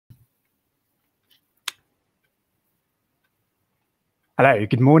Hello,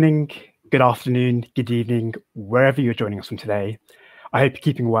 good morning, good afternoon, good evening, wherever you're joining us from today. I hope you're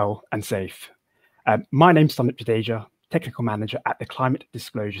keeping well and safe. My name's Sundip Jadeja, Technical Manager at the Climate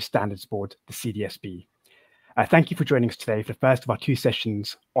Disclosure Standards Board, the CDSB. Thank you for joining us today for the first of our two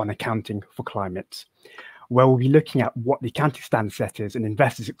sessions on accounting for climate, where we'll be looking at what the accounting standard setters and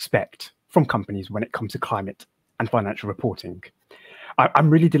investors expect from companies when it comes to climate and financial reporting. I'm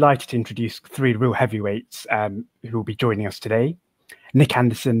really delighted to introduce three real heavyweights who will be joining us today. Nick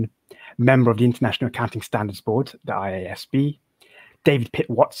Anderson, member of the International Accounting Standards Board, the IASB, David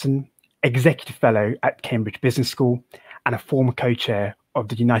Pitt-Watson, Executive Fellow at Cambridge Business School and a former co-chair of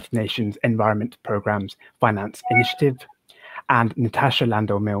the United Nations Environment Programme's Finance Initiative, and Natasha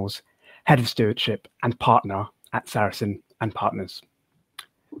Landell-Mills, Head of Stewardship and Partner at Sarasin and Partners.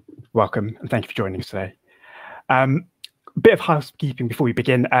 Welcome and thank you for joining us today. Bit of housekeeping before we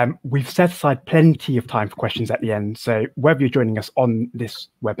begin. We've set aside plenty of time for questions at the end, so whether you're joining us on this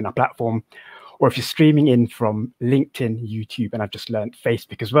webinar platform or if you're streaming in from LinkedIn, YouTube, and I've just learned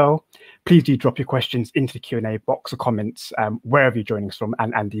Facebook as well, please do drop your questions into the Q&A box or comments wherever you're joining us from,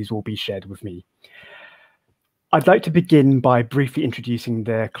 and these will be shared with me. I'd like to begin by briefly introducing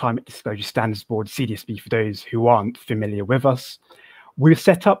the Climate Disclosure Standards Board, CDSB, for those who aren't familiar with us. We were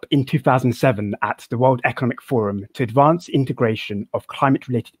set up in 2007 at the World Economic Forum to advance integration of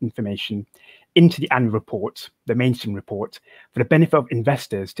climate-related information into the annual report, the mainstream report, for the benefit of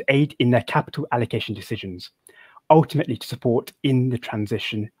investors to aid in their capital allocation decisions, ultimately to support in the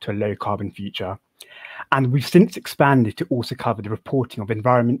transition to a low-carbon future. And we've since expanded to also cover the reporting of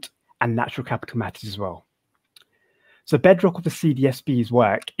environment and natural capital matters as well. So the bedrock of the CDSB's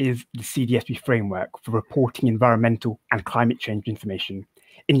work is the CDSB framework for reporting environmental and climate change information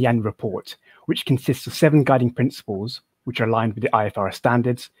in the annual report, which consists of 7 guiding principles, which are aligned with the IFRS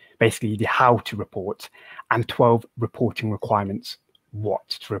standards, basically the how to report, and 12 reporting requirements, what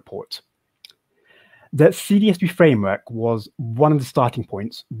to report. The CDSB framework was one of the starting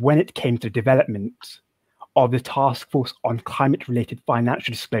points when it came to the development of the Task Force on Climate-Related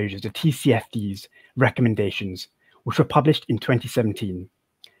Financial Disclosures, the TCFD's recommendations, which were published in 2017.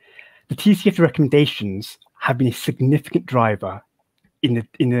 The TCFD recommendations have been a significant driver in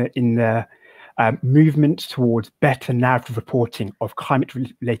the movement towards better narrative reporting of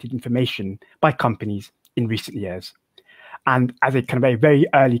climate-related information by companies in recent years. And as a kind of a very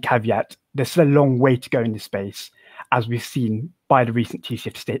early caveat, there's still a long way to go in this space, as we've seen by the recent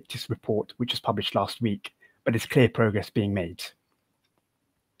TCFD status report, which was published last week, but there's clear progress being made.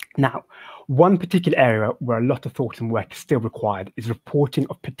 Now, one particular area where a lot of thought and work is still required is reporting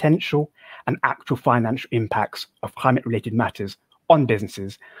of potential and actual financial impacts of climate-related matters on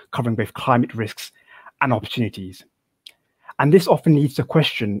businesses, covering both climate risks and opportunities. And this often leads to a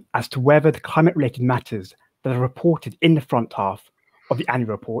question as to whether the climate-related matters that are reported in the front half of the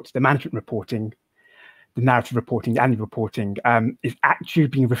annual report, the management reporting, the narrative reporting, the annual reporting, is actually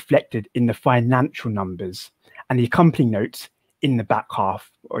being reflected in the financial numbers and the accompanying notes in the back half,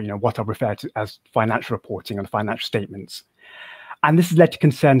 or what I'll refer to as financial reporting and financial statements. And this has led to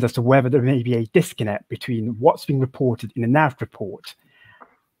concerns as to whether there may be a disconnect between what's being reported in the narrative report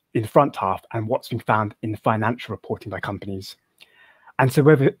in the front half and what's being found in the financial reporting by companies. And so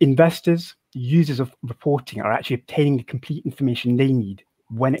whether investors, users of reporting, are actually obtaining the complete information they need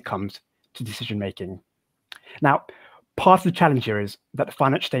when it comes to decision making. Now, part of the challenge here is that the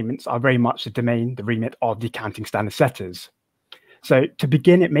financial statements are very much the domain, the remit of the accounting standard setters. So to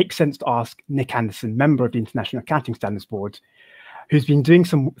begin, it makes sense to ask Nick Anderson, member of the International Accounting Standards Board, who's been doing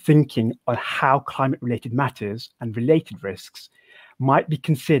some thinking on how climate-related matters and related risks might be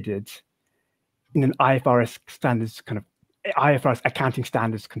considered in an IFRS standards IFRS accounting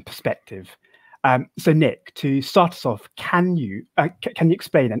standards perspective. So Nick, to start us off, can you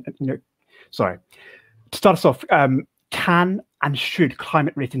explain? To start us off, can and should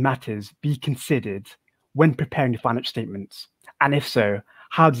climate-related matters be considered when preparing the financial statements? And if so,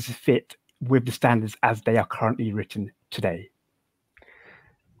 how does it fit with the standards as they are currently written today?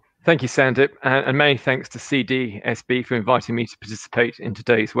 Thank you, Sundip, and many thanks to CDSB for inviting me to participate in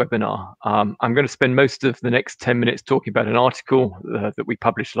today's webinar. I'm going to spend most of the next 10 minutes talking about an article that we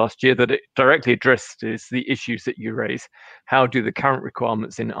published last year that it directly addresses the issues that you raise. How do the current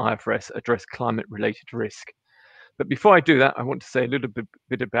requirements in IFRS address climate-related risk? But before I do that, I want to say a little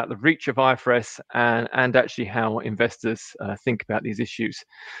bit about the reach of IFRS and actually how investors think about these issues.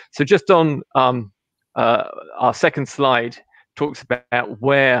 So just on our second slide talks about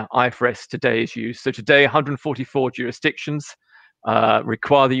where IFRS today is used. So today, 144 jurisdictions,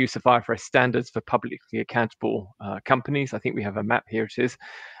 require the use of IFRS standards for publicly accountable companies. I think we have a map here, it is.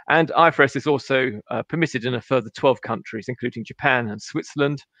 And IFRS is also permitted in a further 12 countries, including Japan and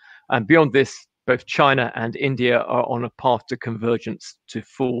Switzerland. And beyond this, both China and India are on a path to convergence to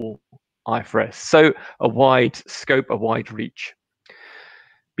full IFRS. So a wide scope, a wide reach.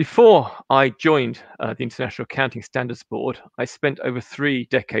 Before I joined the International Accounting Standards Board, I spent over 3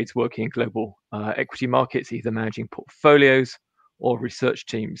 decades working in global equity markets, either managing portfolios or research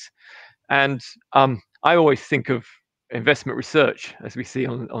teams. And I always think of investment research, as we see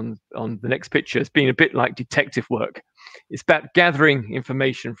on the next picture, as being a bit like detective work. It's about gathering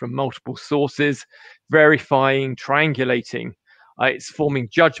information from multiple sources, verifying, triangulating. It's forming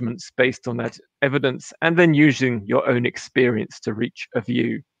judgments based on that evidence, and then using your own experience to reach a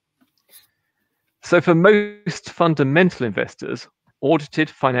view. So for most fundamental investors, audited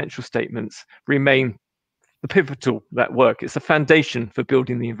financial statements remain the pivotal that work. It's the foundation for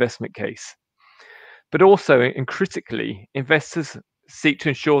building the investment case. But also, and critically, investors seek to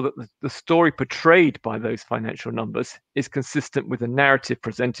ensure that the story portrayed by those financial numbers is consistent with the narrative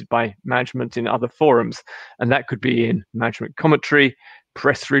presented by management in other forums. And that could be in management commentary,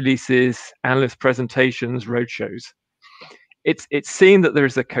 press releases, analyst presentations, roadshows. It's seen that there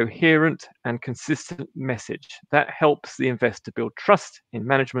is a coherent and consistent message that helps the investor build trust in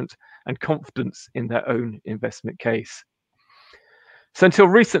management and confidence in their own investment case. So until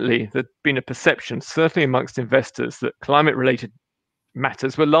recently, there'd been a perception, certainly amongst investors, that climate-related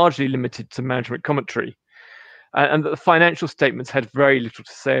matters were largely limited to management commentary, and that the financial statements had very little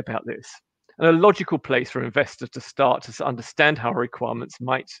to say about this. And a logical place for investors to start to understand how requirements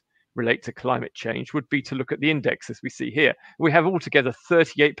might relate to climate change would be to look at the index, as we see here. We have altogether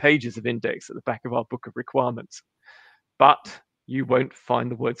 38 pages of index at the back of our book of requirements, but you won't find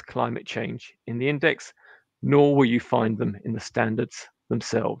the words climate change in the index, nor will you find them in the standards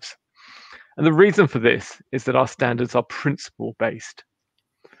themselves. And the reason for this is that our standards are principle-based.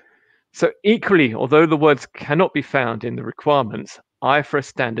 So equally, although the words cannot be found in the requirements, IFRS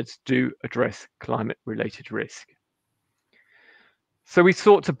standards do address climate-related risk. So we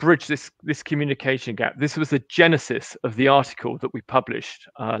sought to bridge this communication gap. This was the genesis of the article that we published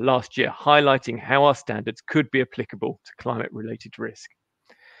last year, highlighting how our standards could be applicable to climate-related risk.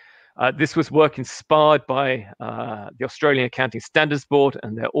 This was work inspired by the Australian Accounting Standards Board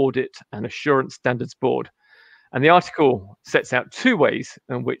and their Audit and Assurance Standards Board. And the article sets out 2 ways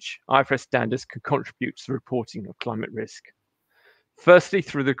in which IFRS standards can contribute to the reporting of climate risk. Firstly,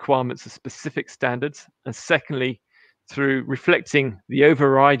 through the requirements of specific standards, and secondly, through reflecting the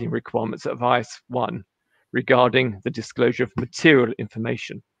overriding requirements of IS1 regarding the disclosure of material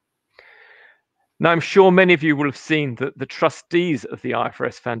information. Now, I'm sure many of you will have seen that the trustees of the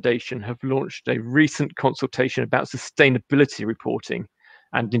IFRS Foundation have launched a recent consultation about sustainability reporting,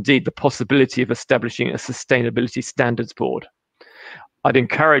 and indeed the possibility of establishing a sustainability standards board. I'd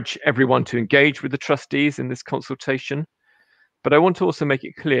encourage everyone to engage with the trustees in this consultation, but I want to also make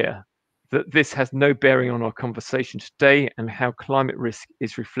it clear that this has no bearing on our conversation today and how climate risk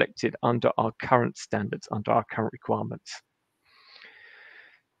is reflected under our current standards, under our current requirements.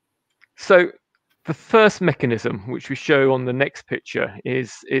 So the first mechanism, which we show on the next picture,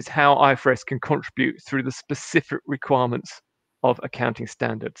 is how IFRS can contribute through the specific requirements of accounting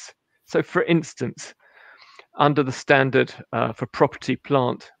standards. So for instance, under the standard for property,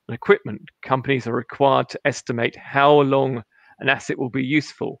 plant and equipment, companies are required to estimate how long an asset will be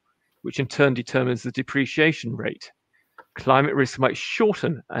useful, which in turn determines the depreciation rate. Climate risk might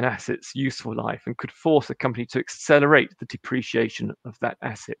shorten an asset's useful life and could force a company to accelerate the depreciation of that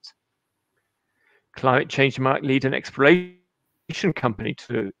asset. Climate change might lead an exploration company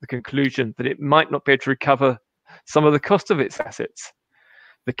to the conclusion that it might not be able to recover some of the cost of its assets.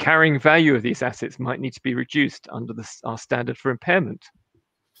 The carrying value of these assets might need to be reduced under our standard for impairment.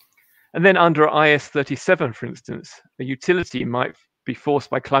 And then under IS 37, for instance, a utility might be forced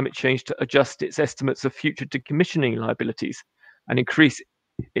by climate change to adjust its estimates of future decommissioning liabilities and increase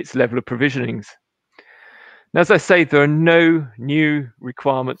its level of provisionings. Now, as I say, there are no new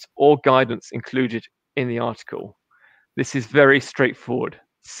requirements or guidance included in the article. This is very straightforward,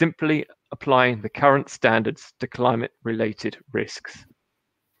 simply applying the current standards to climate-related risks.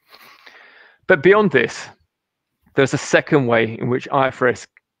 But beyond this, there's a second way in which IFRS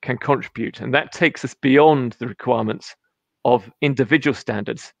can contribute, and that takes us beyond the requirements of individual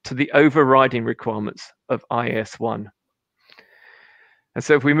standards to the overriding requirements of IS1. And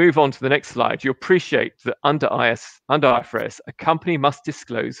so if we move on to the next slide, you appreciate that under IFRS, a company must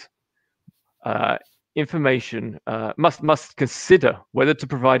disclose information, must consider whether to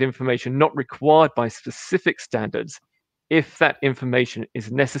provide information not required by specific standards if that information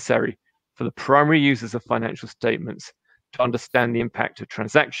is necessary for the primary users of financial statements to understand the impact of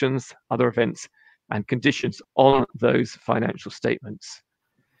transactions, other events, and conditions on those financial statements.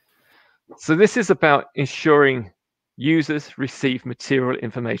 So this is about ensuring users receive material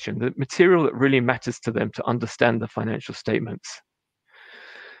information, the material that really matters to them to understand the financial statements.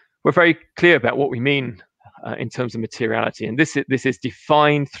 We're very clear about what we mean in terms of materiality, and this is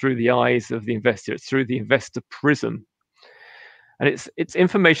defined through the eyes of the investor. It's through the investor prism. And it's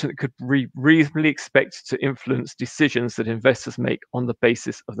information that could be reasonably expected to influence decisions that investors make on the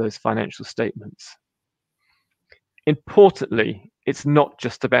basis of those financial statements. Importantly, it's not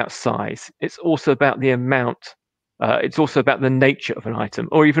just about size. It's also about the amount. It's also about the nature of an item,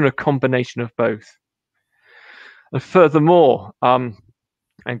 or even a combination of both. And furthermore,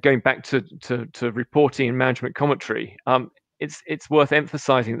 and going back to reporting and management commentary, it's worth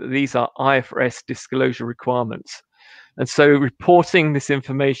emphasizing that these are IFRS disclosure requirements. And so reporting this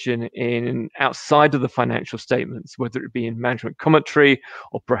information in outside of the financial statements, whether it be in management commentary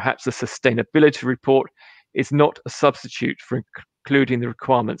or perhaps a sustainability report, is not a substitute for including the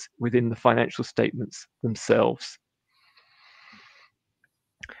requirements within the financial statements themselves.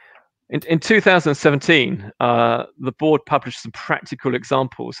 In 2017, the board published some practical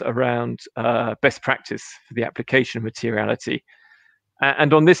examples around best practice for the application of materiality.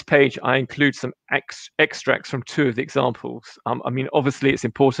 And on this page, I include some extracts from two of the examples. I mean, obviously, it's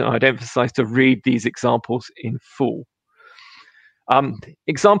important, I'd emphasize, to read these examples in full.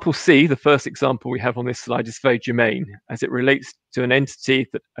 Example C, the first example we have on this slide, is very germane, as it relates to an entity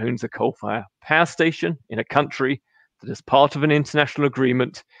that owns a coal-fired power station in a country that, as part of an international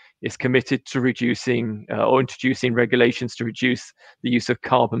agreement, is committed to reducing or introducing regulations to reduce the use of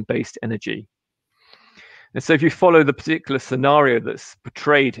carbon-based energy. And so if you follow the particular scenario that's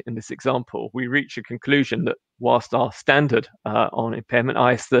portrayed in this example, we reach a conclusion that whilst our standard on impairment,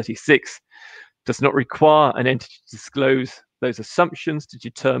 IAS 36, does not require an entity to disclose those assumptions to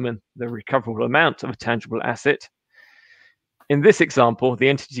determine the recoverable amount of a tangible asset, in this example, the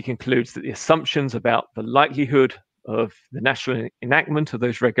entity concludes that the assumptions about the likelihood of the national enactment of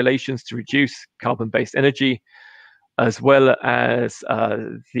those regulations to reduce carbon-based energy, as well as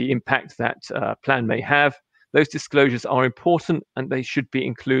the impact that plan may have, those disclosures are important and they should be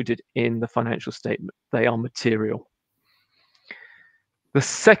included in the financial statement. They are material. The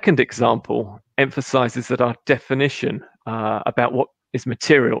second example emphasizes that our definition about what is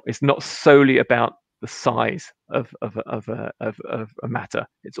material is not solely about the size of a matter.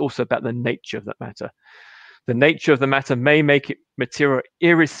 It's also about the nature of that matter. The nature of the matter may make it material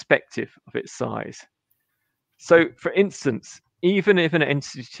irrespective of its size. So, for instance, even if an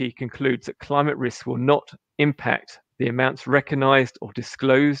entity concludes that climate risk will not impact the amounts recognized or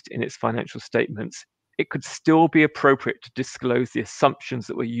disclosed in its financial statements, it could still be appropriate to disclose the assumptions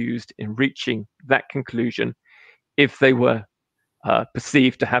that were used in reaching that conclusion if they were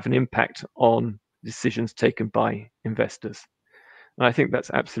perceived to have an impact on decisions taken by investors. And I think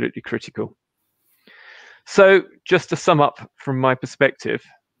that's absolutely critical. So just to sum up from my perspective,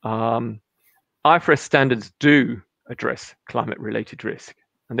 IFRS standards do address climate-related risk,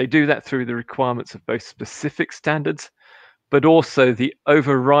 and they do that through the requirements of both specific standards, but also the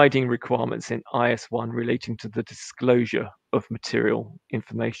overriding requirements in IAS 1 relating to the disclosure of material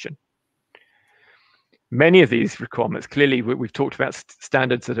information. Many of these requirements, clearly we've talked about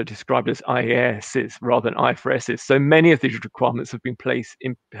standards that are described as IASs rather than IFRSs, so many of these requirements have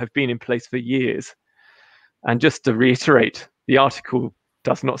been in place for years. And just to reiterate, the article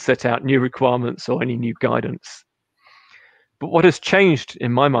does not set out new requirements or any new guidance. But what has changed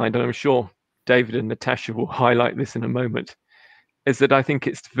in my mind, and I'm sure David and Natasha will highlight this in a moment, is that I think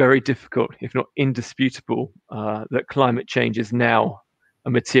it's very difficult, if not indisputable, that climate change is now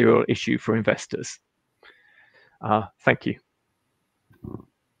a material issue for investors. Thank you.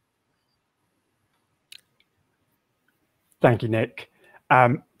 Thank you, Nick.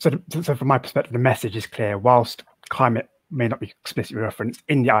 So from my perspective, the message is clear. Whilst climate may not be explicitly referenced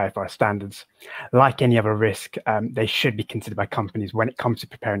in the IFRS standards, like any other risk, they should be considered by companies when it comes to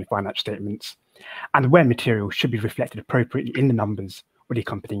preparing financial statements, and where material should be reflected appropriately in the numbers or the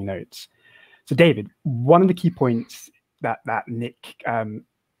accompanying notes. So David, one of the key points that Nick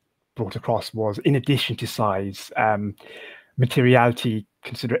brought across was, in addition to size, materiality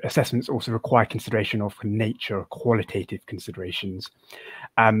assessments also require consideration of nature, qualitative considerations.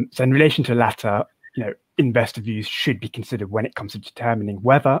 So in relation to the latter, investor views should be considered when it comes to determining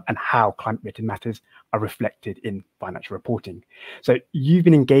whether and how climate-related matters are reflected in financial reporting. So you've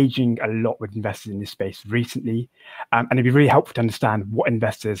been engaging a lot with investors in this space recently, and it'd be really helpful to understand what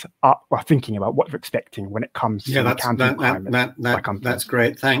investors are thinking about, what they're expecting when it comes to accounting climate by companies. That's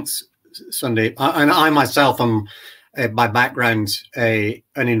great. Thanks, Sundip. I myself am, by background, an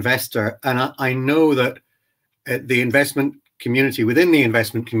investor, and I know that the investment community, within the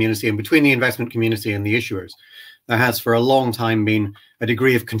investment community and between the investment community and the issuers, there has for a long time been a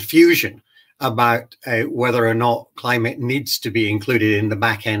degree of confusion about whether or not climate needs to be included in the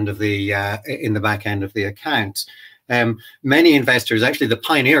back end of the accounts. Many investors, actually the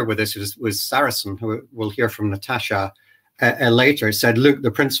pioneer with this was Sarasin, who we'll hear from Natasha later, said, look,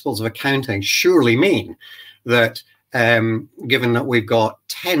 the principles of accounting surely mean that given that we've got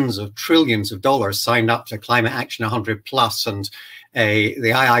tens of trillions of dollars signed up to Climate Action 100 Plus and the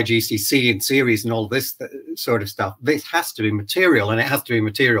IIGCC in series and all this sort of stuff, this has to be material, and it has to be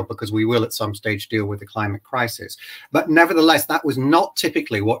material because we will at some stage deal with the climate crisis. But nevertheless, that was not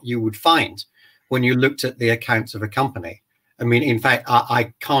typically what you would find when you looked at the accounts of a company. I mean, in fact,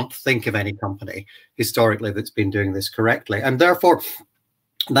 I can't think of any company historically that's been doing this correctly. And therefore,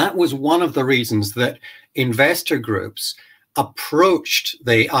 that was one of the reasons that investor groups approached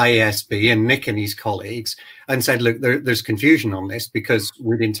the IASB and Nick and his colleagues and said, look, there's confusion on this because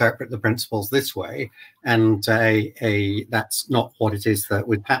we'd interpret the principles this way, and that's not what it is that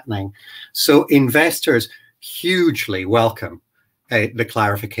was happening. So investors hugely welcome the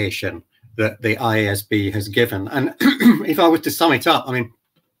clarification that the IASB has given. And if I was to sum it up, I mean,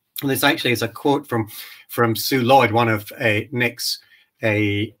 this actually is a quote from Sue Lloyd, one of Nick's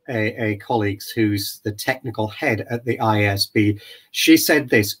colleagues who's the technical head at the IASB. She said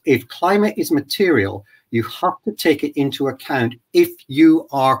this: if climate is material, you have to take it into account if you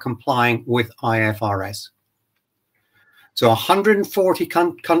are complying with IFRS. So 140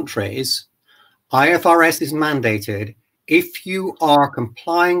 countries, IFRS is mandated. If you are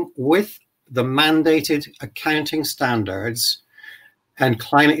complying with the mandated accounting standards and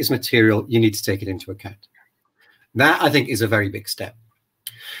climate is material, you need to take it into account. That, I think, is a very big step.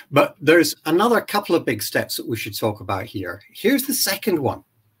 But there's another couple of big steps that we should talk about here. Here's the second one.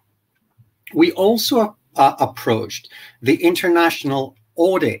 We also approached the International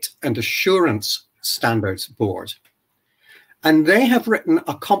Audit and Assurance Standards Board. And they have written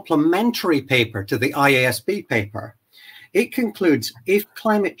a complementary paper to the IASB paper. It concludes, if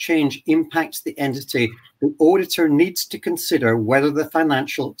climate change impacts the entity, the auditor needs to consider whether the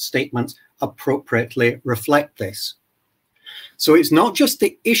financial statements appropriately reflect this. So it's not just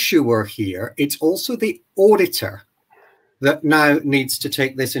the issuer here, it's also the auditor that now needs to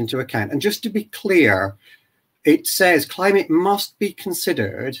take this into account. And just to be clear, it says climate must be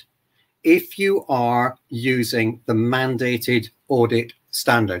considered if you are using the mandated audit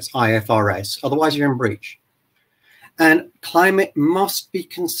standards, IFRS, otherwise you're in breach. And climate must be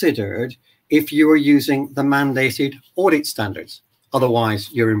considered if you are using the mandated audit standards,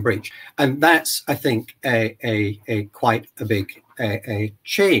 otherwise you're in breach. And that's, I think, quite a big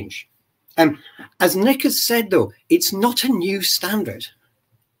change. As Nick has said, though, it's not a new standard.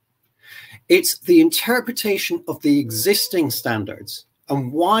 It's the interpretation of the existing standards.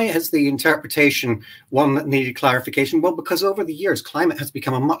 And why has the interpretation one that needed clarification? Well, because over the years, climate has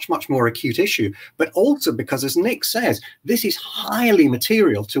become a much, much more acute issue, but also because, as Nick says, this is highly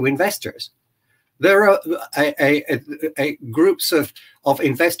material to investors. There are groups of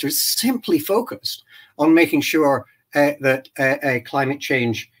investors simply focused on making sure that climate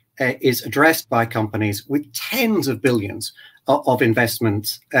change is addressed by companies with tens of billions of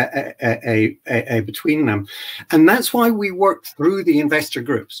investments between them. And that's why we worked through the investor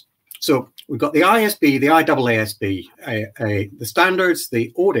groups. So we've got the ISB, the IAASB, the standards,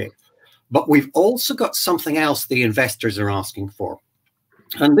 the audit, but we've also got something else the investors are asking for.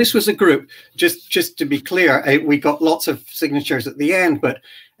 And this was a group, just to be clear, we got lots of signatures at the end, but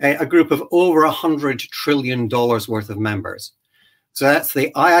a group of over $100 trillion worth of members. So that's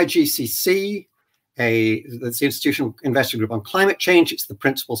the IIGCC, that's the Institutional Investor Group on Climate Change. It's the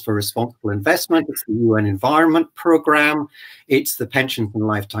Principles for Responsible Investment. It's the UN Environment Programme. It's the Pensions and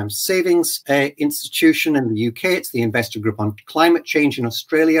Lifetime Savings Institution in the UK. It's the Investor Group on Climate Change in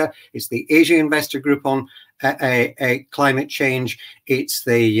Australia. It's the Asia Investor Group on climate change. It's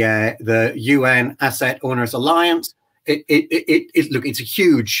the UN Asset Owners Alliance. Look, it's a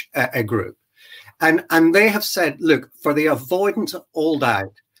huge group. And they have said, look, for the avoidance of all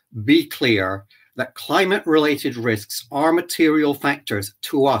doubt, be clear that climate-related risks are material factors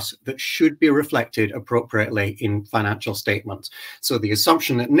to us that should be reflected appropriately in financial statements. So the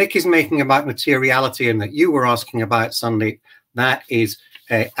assumption that Nick is making about materiality and that you were asking about, Sundip, that is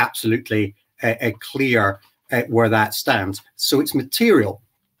absolutely clear where that stands. So it's material.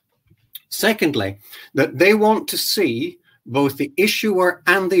 Secondly, that they want to see both the issuer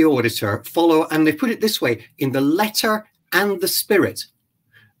and the auditor follow, and they put it this way, in the letter and the spirit,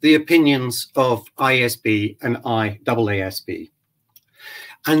 the opinions of ISB and IAASB.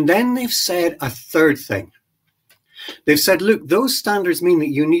 And then they've said a third thing. They've said, look, those standards mean that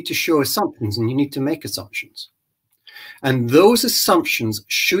you need to show assumptions and you need to make assumptions. And those assumptions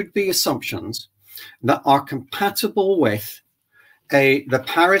should be assumptions that are compatible with the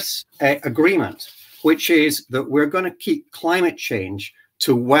Paris Agreement, which is that we're going to keep climate change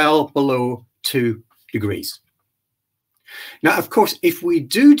to well below 2 degrees. Now, of course, if we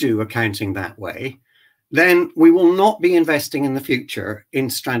do accounting that way, then we will not be investing in the future in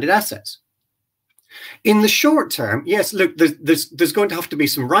stranded assets. In the short term, yes, look, there's going to have to be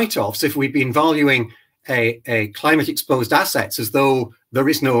some write-offs if we've been valuing a climate-exposed assets as though there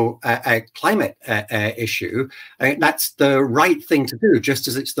is no climate issue. That's the right thing to do, just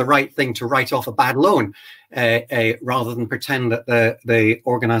as it's the right thing to write off a bad loan rather than pretend that the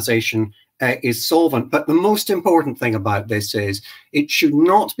organization is solvent. But the most important thing about this is it should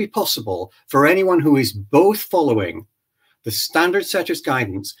not be possible for anyone who is both following the standard setters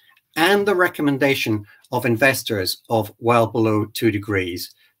guidance and the recommendation of investors of well below 2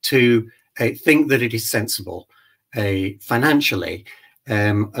 degrees to think that it is sensible financially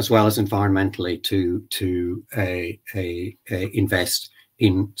as well as environmentally to invest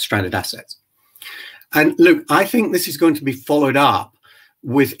in stranded assets. And look, I think this is going to be followed up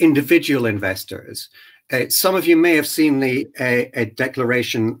with individual investors. Some of you may have seen a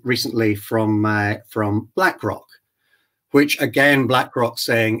declaration recently from BlackRock, which again, BlackRock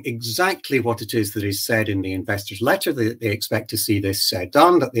saying exactly what it is that is said in the investor's letter, that they expect to see this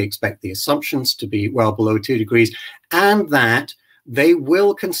done, that they expect the assumptions to be well below 2 degrees, and that they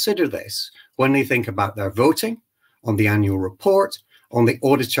will consider this when they think about their voting on the annual report, on the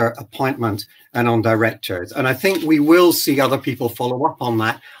auditor appointment, and on directors. And I think we will see other people follow up on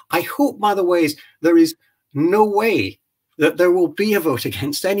that. I hope, by the way, there is no way that there will be a vote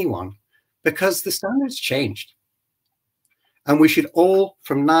against anyone because the standards changed. And we should all,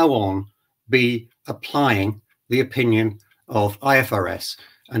 from now on, be applying the opinion of IFRS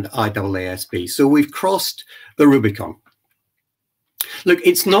and IAASB. So we've crossed the Rubicon. Look,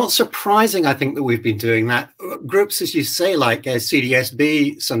 it's not surprising, I think, that we've been doing that. Groups, as you say, like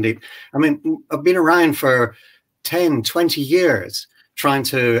CDSB, Sundip, I mean, I've been around for 10, 20 years trying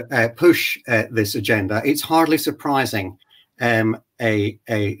to push this agenda. It's hardly surprising now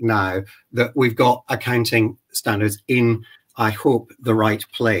that we've got accounting standards in, I hope, the right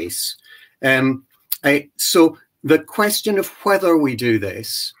place. So the question of whether we do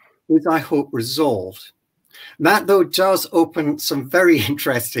this is, I hope, resolved. That, though, does open some very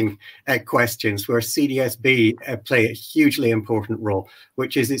interesting questions where CDSB play a hugely important role,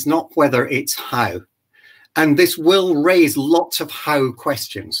 which is it's not whether, it's how. And this will raise lots of how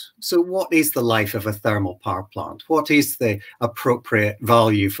questions. So what is the life of a thermal power plant? What is the appropriate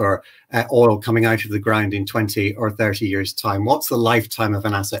value for oil coming out of the ground in 20 or 30 years' time? What's the lifetime of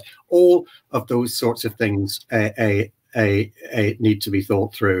an asset? All of those sorts of things need to be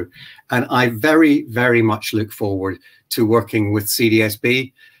thought through. And I very, very much look forward to working with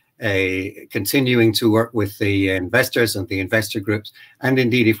CDSB, continuing to work with the investors and the investor groups, and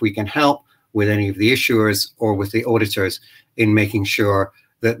indeed, if we can help with any of the issuers or with the auditors in making sure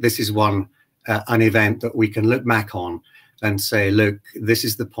that this is an event that we can look back on and say, look, this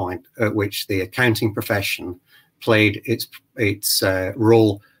is the point at which the accounting profession played its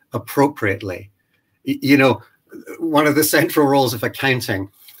role appropriately. You know, one of the central roles of accounting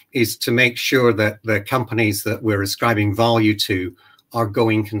is to make sure that the companies that we're ascribing value to are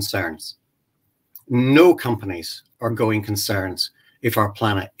going concerns. No companies are going concerns if our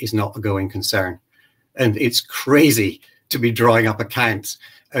planet is not a going concern. And it's crazy to be drawing up accounts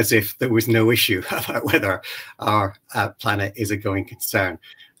as if there was no issue about whether our planet is a going concern.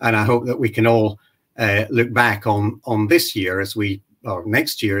 And I hope that we can all look back on this year or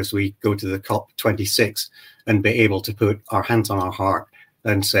next year as we go to the COP26 and be able to put our hands on our heart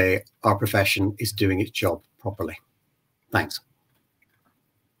and say our profession is doing its job properly. Thanks.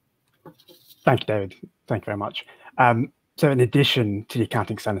 Thank you, David. Thank you very much. So in addition to the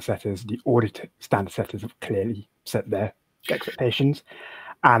accounting standard setters, the audit standard setters have clearly set their expectations.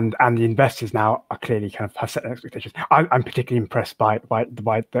 and the investors now are clearly kind of have set their expectations. I'm particularly impressed by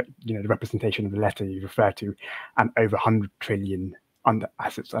the, you know, the representation of the letter you refer to, and over 100 trillion under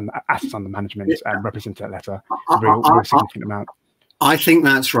assets under management represents that letter. Real significant amount. I think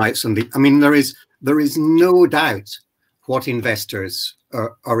that's right, Sundip. I mean, there is no doubt what investors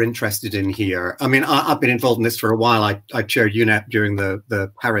are interested in here. I mean, I've been involved in this for a while. I chaired UNEP during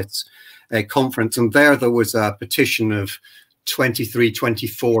the Paris conference, and there was a petition of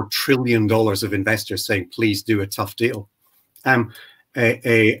 $24 trillion of investors saying, please do a tough deal. And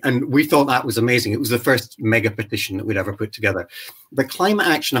we thought that was amazing. It was the first mega petition that we'd ever put together. The Climate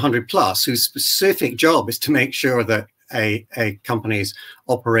Action 100 Plus, whose specific job is to make sure that companies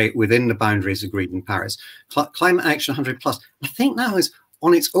operate within the boundaries agreed in Paris. Climate Action 100 Plus, I think now is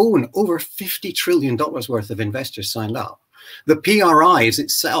on its own over $50 trillion worth of investors signed up. The PRI is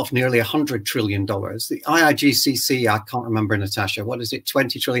itself nearly $100 trillion. The IIGCC, I can't remember, Natasha, what is it,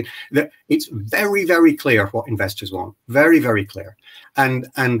 20 trillion? It's very, very clear what investors want. Very, very clear. And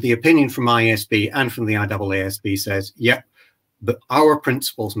the opinion from IASB and from the IAASB says, yeah, but our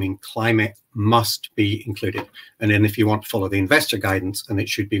principles mean climate must be included. And then if you want to follow the investor guidance, and it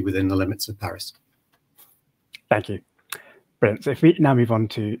should be within the limits of Paris. Thank you. Brilliant. So if we now move on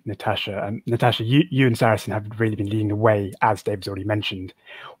to Natasha. Natasha, you and Sarasin have really been leading the way, as Dave's already mentioned,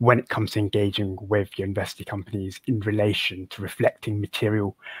 when it comes to engaging with your investor companies in relation to reflecting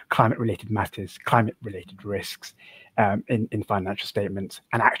material climate-related matters, climate-related risks in financial statements,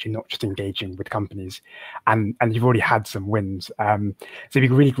 and actually not just engaging with companies. And you've already had some wins. So it'd be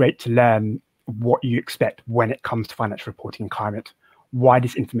really great to learn what you expect when it comes to financial reporting and climate, why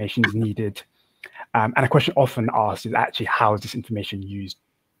this information is needed. And a question often asked is actually, how is this information used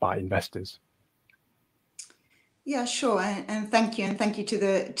by investors? Yeah, sure. And thank you. And thank you to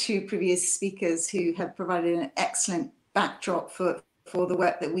the two previous speakers who have provided an excellent backdrop for the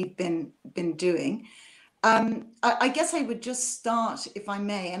work that we've been doing. I guess I would just start, if I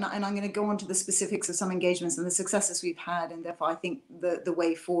may, and I'm going to go on to the specifics of some engagements and the successes we've had, and therefore I think the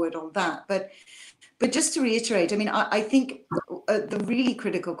way forward on that. But just to reiterate, I mean, I think the really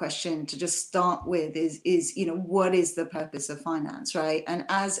critical question to just start with is, you know, what is the purpose of finance, right? And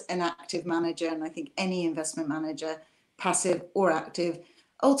as an active manager, and I think any investment manager, passive or active,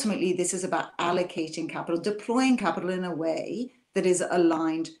 ultimately this is about allocating capital, deploying capital in a way that is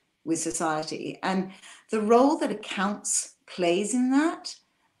aligned with society. And the role that accounts plays in that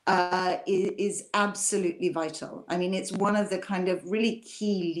is absolutely vital. I mean, it's one of the kind of really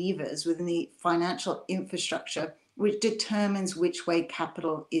key levers within the financial infrastructure which determines which way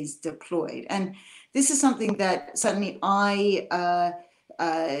capital is deployed. And this is something that certainly I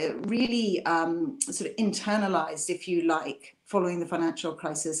really sort of internalized, if you like, following the financial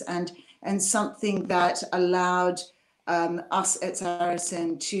crisis, and something that allowed us at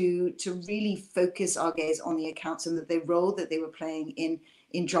Sarasin to really focus our gaze on the accounts and the role that they were playing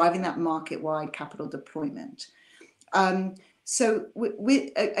in driving that market-wide capital deployment. So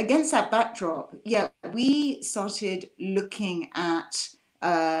against that backdrop, yeah, we started looking at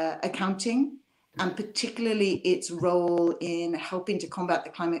accounting, and particularly its role in helping to combat the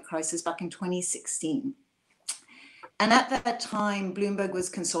climate crisis back in 2016. And at that time, Bloomberg was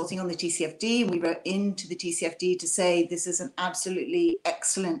consulting on the TCFD. We wrote into the TCFD to say this is an absolutely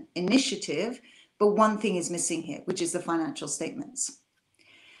excellent initiative, but one thing is missing here, which is the financial statements.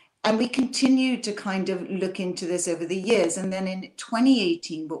 And we continued to kind of look into this over the years. And then in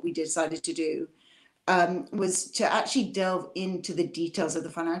 2018, what we decided to do was to actually delve into the details of the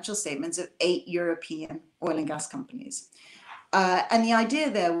financial statements of 8 European oil and gas companies. And the idea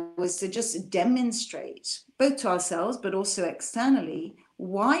there was to just demonstrate, both to ourselves, but also externally,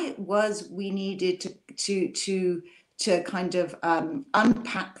 why it was we needed to kind of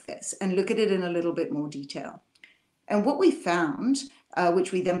unpack this and look at it in a little bit more detail. And what we found,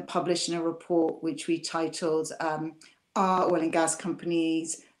 which we then published in a report, which we titled Are Oil and Gas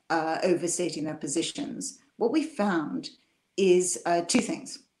Companies Overstating Their Positions? What we found is 2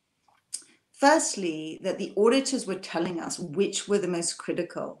 things. Firstly, that the auditors were telling us which were the most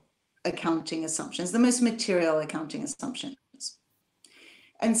critical accounting assumptions, the most material accounting assumptions.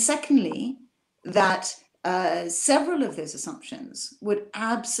 And secondly, that several of those assumptions would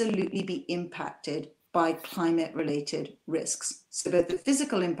absolutely be impacted by climate-related risks. So both the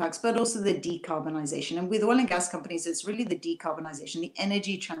physical impacts, but also the decarbonization. And with oil and gas companies, it's really the decarbonization, the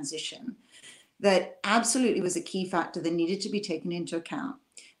energy transition, that absolutely was a key factor that needed to be taken into account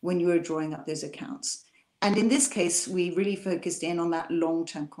when you were drawing up those accounts. And in this case, we really focused in on that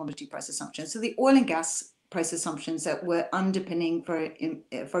long-term commodity price assumption. So the oil and gas price assumptions that were underpinning,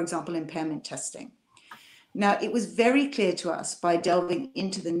 for example, impairment testing. Now, it was very clear to us by delving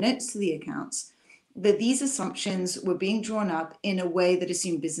into the notes to the accounts that these assumptions were being drawn up in a way that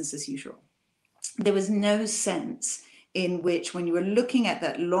assumed business as usual. There was no sense in which, when you were looking at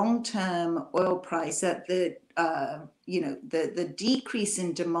that long-term oil price, that the decrease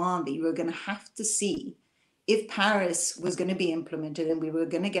in demand that you were going to have to see if Paris was going to be implemented and we were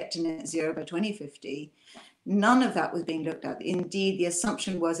going to get to net zero by 2050, none of that was being looked at. Indeed, the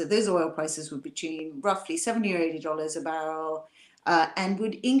assumption was that those oil prices would be between roughly $70 or $80 a barrel and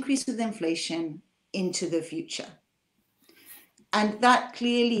would increase with inflation into the future. And that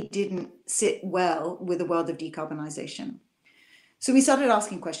clearly didn't sit well with the world of decarbonisation. So we started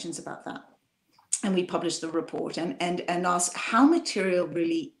asking questions about that. And we published the report and asked, how material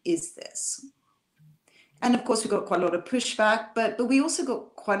really is this? And of course, we got quite a lot of pushback, but we also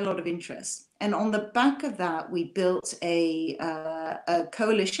got quite a lot of interest. And on the back of that, we built a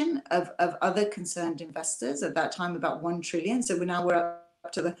coalition of other concerned investors, at that time about 1 trillion. So we're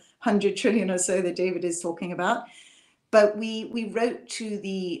up to the 100 trillion or so that David is talking about. But we wrote to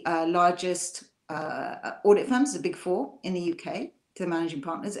the largest audit firms, the Big Four in the UK, to the managing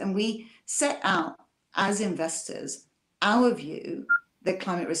partners, and we set out as investors our view that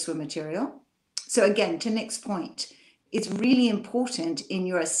climate risks were material. So again, to Nick's point, it's really important in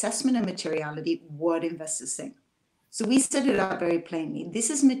your assessment of materiality what investors think. So we set it out very plainly. This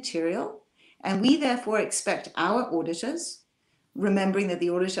is material, and we therefore expect our auditors, remembering that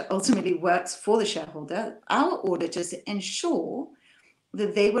the auditor ultimately works for the shareholder, our auditors to ensure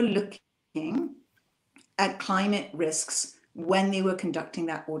that they were looking at climate risks when they were conducting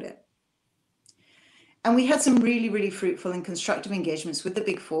that audit. And we had some really, really fruitful and constructive engagements with the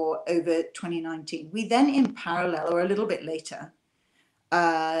Big Four over 2019. We then, in parallel, or a little bit later,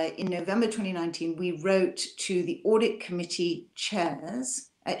 in November 2019, we wrote to the audit committee chairs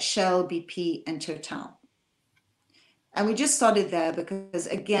at Shell, BP, and Total. And we just started there because,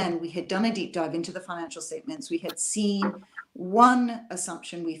 again, we had done a deep dive into the financial statements. We had seen one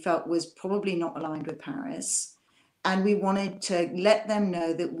assumption we felt was probably not aligned with Paris. And we wanted to let them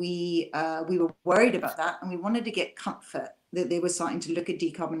know that we were worried about that, and we wanted to get comfort that they were starting to look at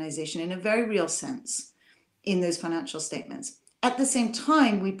decarbonisation in a very real sense in those financial statements. At the same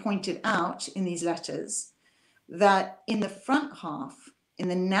time, we pointed out in these letters that in the front half, in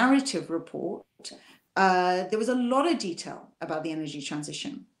the narrative report, there was a lot of detail about the energy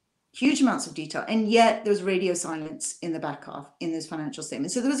transition, huge amounts of detail, and yet there was radio silence in the back half in those financial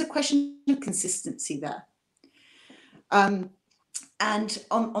statements. So there was a question of consistency there. And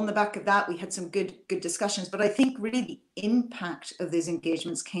on the back of that, we had some good discussions, but I think really the impact of those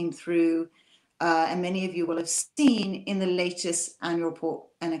engagements came through, and many of you will have seen in the latest annual report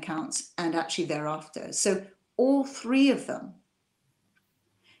and accounts, and actually thereafter. So all three of them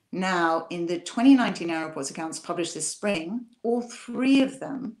now in the 2019 annual reports accounts published this spring, all three of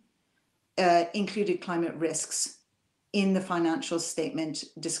them included climate risks in the financial statement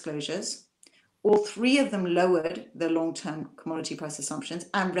disclosures. All three of them lowered the long-term commodity price assumptions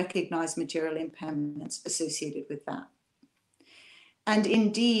and recognized material impairments associated with that. And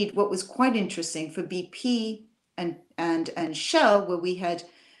indeed, what was quite interesting for BP and Shell, where we had,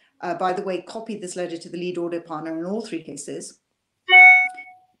 by the way, copied this letter to the lead audit partner in all three cases,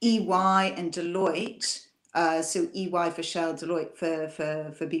 EY and Deloitte, so EY for Shell, Deloitte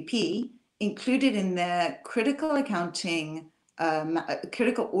for BP, included in their critical accounting,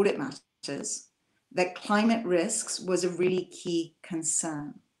 critical audit matters, that climate risks was a really key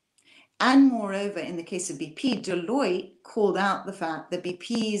concern. And moreover, in the case of BP, Deloitte called out the fact that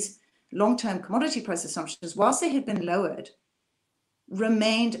BP's long-term commodity price assumptions, whilst they had been lowered,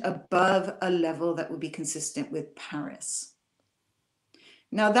 remained above a level that would be consistent with Paris.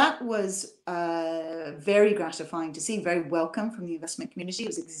 Now, that was very gratifying to see, very welcome from the investment community. It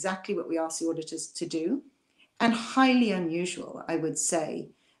was exactly what we asked the auditors to do, and highly unusual, I would say.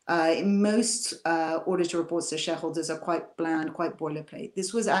 Most auditor reports to shareholders are quite bland, quite boilerplate.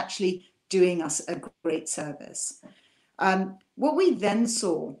 This was actually doing us a great service. What we then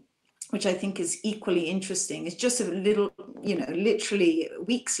saw, which I think is equally interesting, is just a little, literally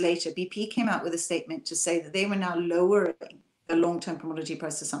weeks later, BP came out with a statement to say that they were now lowering the long-term commodity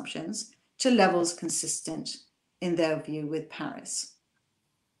price assumptions to levels consistent, in their view, with Paris.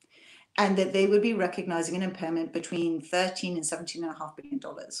 And that they would be recognizing an impairment between $13 and $17.5 billion.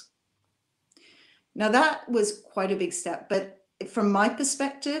 Now, that was quite a big step, but from my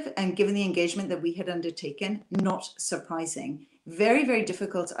perspective, and given the engagement that we had undertaken, not surprising. Very, very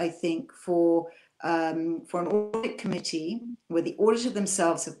difficult, I think, for an audit committee where the auditor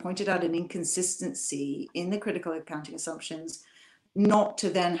themselves have pointed out an inconsistency in the critical accounting assumptions, not to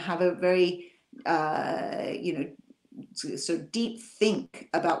then have a very sort of deep think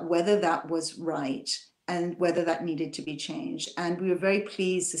about whether that was right and whether that needed to be changed. And we were very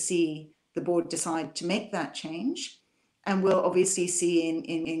pleased to see the board decide to make that change. And we'll obviously see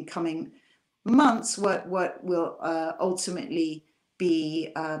in coming months what will ultimately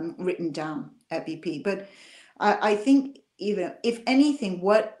be written down at BP. But I think, even if anything,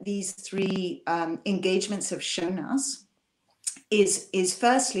 what these three engagements have shown us is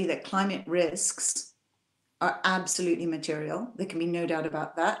firstly that climate risks are absolutely material. There can be no doubt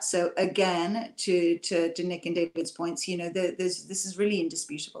about that. So again, to Nick and David's points, this is really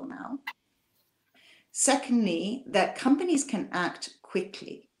indisputable now. Secondly, that companies can act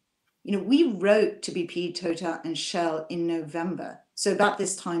quickly. We wrote to BP, Total, and Shell in November, so about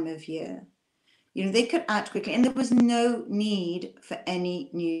this time of year. They could act quickly, and there was no need for any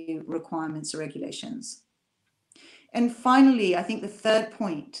new requirements or regulations. And finally, I think the third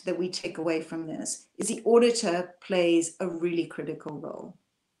point that we take away from this is the auditor plays a really critical role.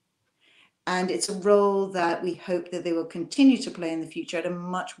 And it's a role that we hope that they will continue to play in the future at a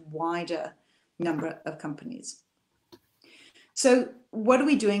much wider number of companies. So what are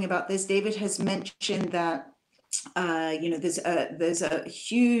we doing about this? David has mentioned that there's a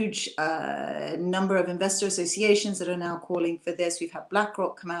huge number of investor associations that are now calling for this. We've had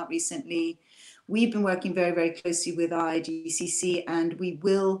BlackRock come out recently. We've been working very, very closely with IDCC, and we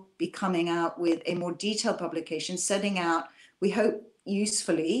will be coming out with a more detailed publication setting out, we hope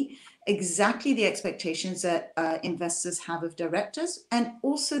usefully, exactly the expectations that investors have of directors, and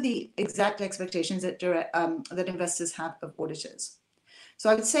also the exact expectations that that investors have of auditors. So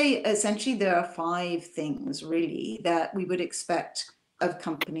I would say essentially there are 5 things really that we would expect of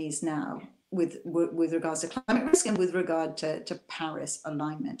companies now with regards to climate risk and with regard to Paris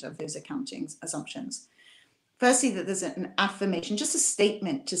alignment of those accounting assumptions. Firstly, that there's an affirmation, just a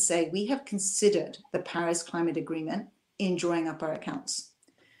statement to say we have considered the Paris Climate Agreement in drawing up our accounts.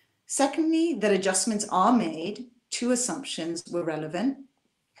 Secondly, that adjustments are made to assumptions were relevant.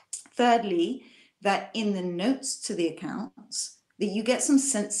 Thirdly, that in the notes to the accounts, that you get some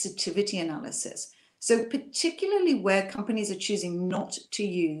sensitivity analysis. So particularly where companies are choosing not to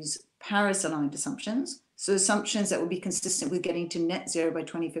use Paris-aligned assumptions, so assumptions that would be consistent with getting to net zero by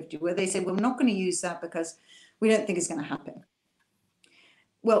 2050, where they say, well, we're not going to use that because we don't think it's going to happen.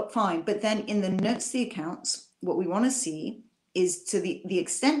 Well, fine. But then in the notes to the accounts, what we want to see is to the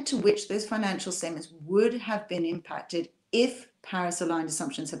extent to which those financial statements would have been impacted if Paris-aligned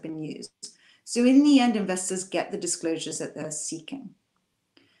assumptions have been used. So in the end, investors get the disclosures that they're seeking.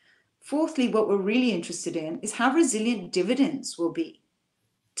 Fourthly, what we're really interested in is how resilient dividends will be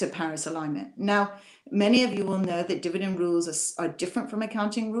to Paris alignment. Now, many of you will know that dividend rules are different from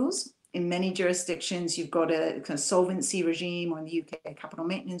accounting rules. In many jurisdictions, you've got a kind of solvency regime, or in the UK, a capital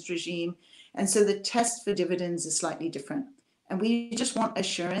maintenance regime. And so the test for dividends is slightly different. And we just want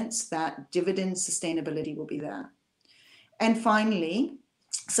assurance that dividend sustainability will be there. And finally,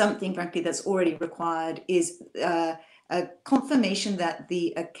 something, frankly, that's already required is a confirmation that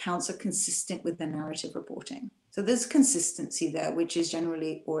the accounts are consistent with the narrative reporting. So there's consistency there, which is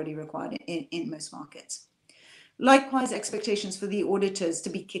generally already required in most markets. Likewise, expectations for the auditors to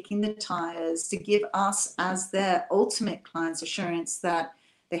be kicking the tires, to give us as their ultimate clients assurance that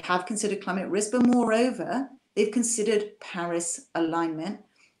they have considered climate risk, but moreover, they've considered Paris alignment,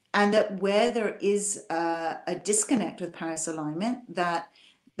 and that where there is a disconnect with Paris alignment,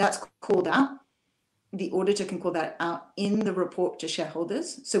 that's called out. The auditor can call that out in the report to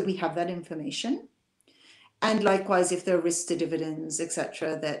shareholders, so we have that information. And likewise, if there are risks to dividends,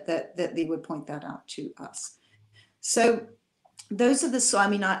 etc., that they would point that out to us. So those are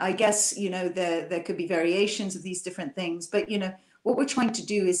I guess, there could be variations of these different things, but, what we're trying to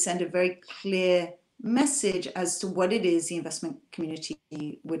do is send a very clear message as to what it is the investment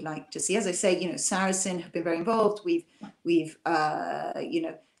community would like to see. As I say, Sarasin have been very involved. We've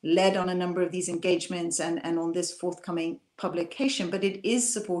led on a number of these engagements and on this forthcoming publication, but it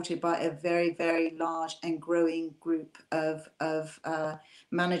is supported by a very, very large and growing group of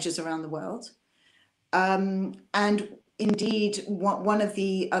managers around the world. And indeed, one of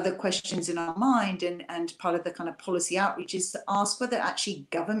the other questions in our mind and part of the kind of policy outreach is to ask whether actually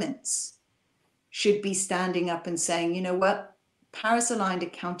governments should be standing up and saying, you know what, Paris-aligned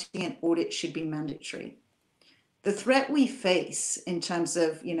accounting and audit should be mandatory. The threat we face in terms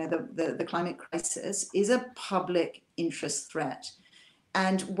of, the climate crisis is a public interest threat.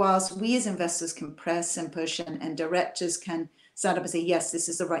 And whilst we as investors can press and push and directors can stand up and say, yes, this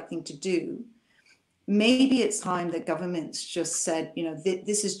is the right thing to do, maybe it's time that governments just said,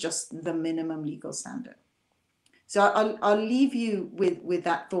 this is just the minimum legal standard. So I'll leave you with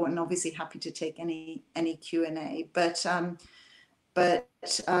that thought, and obviously happy to take any Q&A. But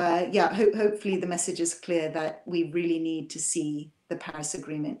yeah, hopefully the message is clear that we really need to see the Paris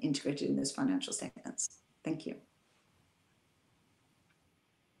Agreement integrated in those financial statements. Thank you.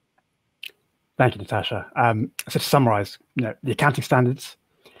 Thank you, Natasha. So to summarize, the accounting standards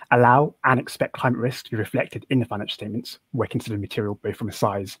allow and expect climate risk to be reflected in the financial statements where considered material both from a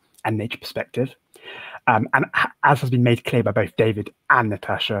size and nature perspective. And as has been made clear by both David and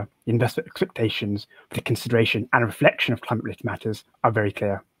Natasha, the investor expectations for the consideration and reflection of climate-related matters are very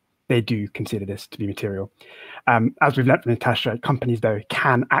clear. They do consider this to be material. As we've learned from Natasha, companies, though,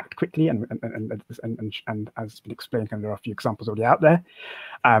 can act quickly, and as has been explained, there are a few examples already out there.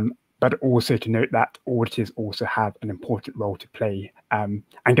 But also to note that auditors also have an important role to play. And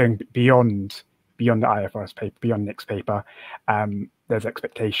going beyond the IFRS paper, beyond Nick's paper, there's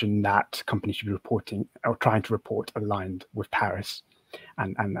expectation that companies should be reporting or trying to report aligned with Paris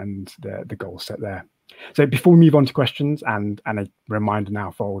and the goals set there. So before we move on to questions, and a reminder now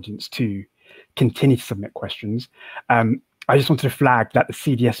for our audience to continue to submit questions, I just wanted to flag that the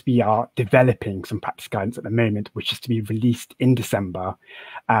CDSB are developing some practice guidance at the moment, which is to be released in December,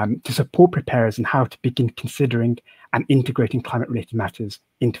 to support preparers in how to begin considering and integrating climate-related matters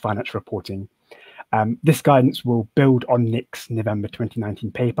into financial reporting. This guidance will build on Nick's November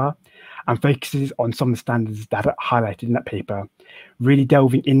 2019 paper and focuses on some of the standards that are highlighted in that paper, really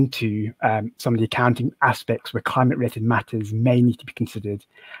delving into some of the accounting aspects where climate-related matters may need to be considered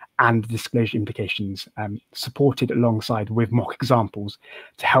and disclosure implications, supported alongside with mock examples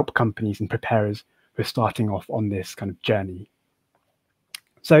to help companies and preparers who are starting off on this kind of journey.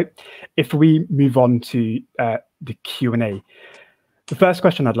 So if we move on to the Q&A, the first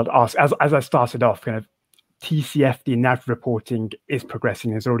question I'd like to ask, as I started off, kind of TCFD narrative reporting is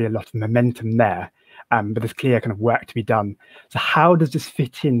progressing. There's already a lot of momentum there, but there's clear kind of work to be done. So how does this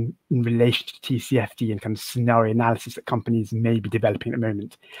fit in relation to TCFD and kind of scenario analysis that companies may be developing at the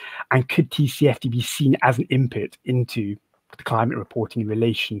moment? And could TCFD be seen as an input into the climate reporting in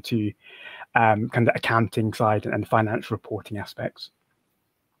relation to kind of the accounting side and financial reporting aspects?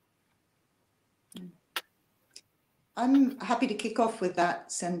 I'm happy to kick off with that,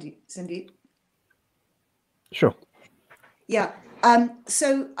 Sundip. Sure. Yeah.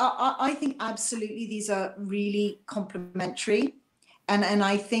 So I think absolutely these are really complementary, and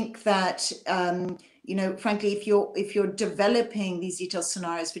I think that frankly, if you're developing these detailed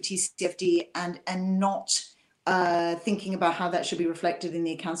scenarios for TCFD and not thinking about how that should be reflected in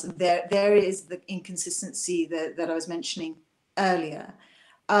the accounts, there is the inconsistency that I was mentioning earlier.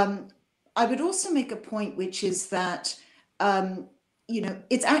 I would also make a point, which is that,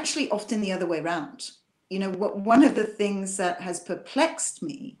 it's actually often the other way around. One of the things that has perplexed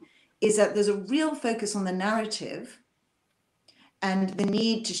me is that there's a real focus on the narrative and the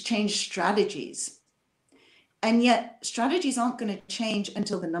need to change strategies. And yet strategies aren't going to change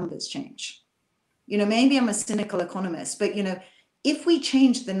until the numbers change. Maybe I'm a cynical economist, but, if we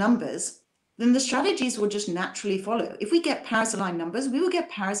change the numbers, then the strategies will just naturally follow. If we get Paris-aligned numbers, we will get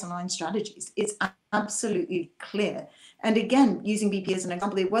Paris-aligned strategies. It's absolutely clear. And again, using BP as an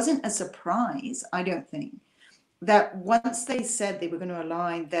example, it wasn't a surprise, I don't think, that once they said they were going to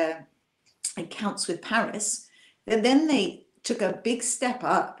align their accounts with Paris, then they took a big step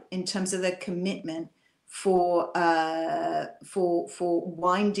up in terms of their commitment for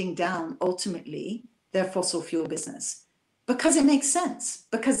winding down ultimately their fossil fuel business. Because it makes sense,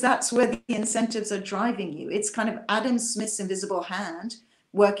 because that's where the incentives are driving you. It's kind of Adam Smith's invisible hand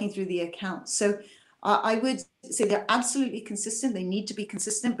working through the accounts. So I would say they're absolutely consistent. They need to be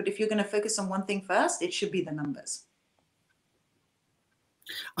consistent. But if you're going to focus on one thing first, it should be the numbers.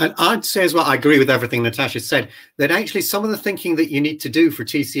 And I'd say as well, I agree with everything Natasha said, that actually some of the thinking that you need to do for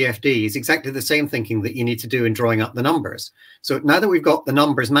TCFD is exactly the same thinking that you need to do in drawing up the numbers. So now that we've got the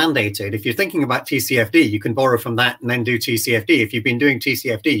numbers mandated, if you're thinking about TCFD, you can borrow from that and then do TCFD. If you've been doing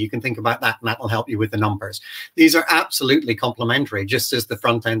TCFD, you can think about that and that will help you with the numbers. These are absolutely complementary, just as the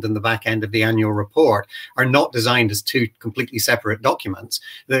front end and the back end of the annual report are not designed as two completely separate documents.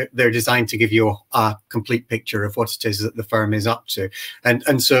 They're designed to give you a complete picture of what it is that the firm is up to.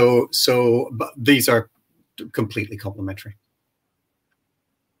 And so but these are completely complementary.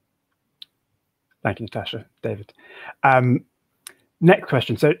 Thank you, Natasha. David. Next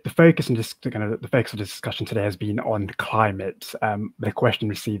question. So the focus of the discussion today has been on climate. The question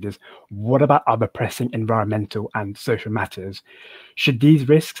received is, what about other pressing environmental and social matters? Should these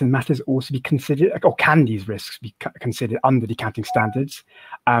risks and matters also be considered, or can these risks be considered under the accounting standards?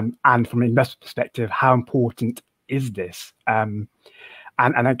 And from an investor perspective, how important is this? And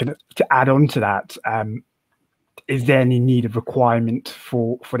I'm going to add on to that, is there any need of requirement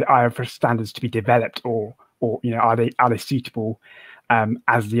for the IFRS standards to be developed, or are they suitable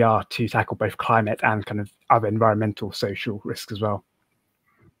as they are to tackle both climate and kind of other environmental social risks as well?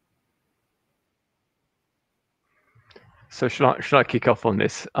 So should I kick off on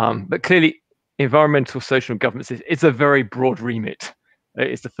this? But clearly, environmental, social, and governance is a very broad remit.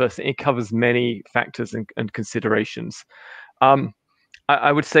 It's the first thing. It covers many factors and considerations.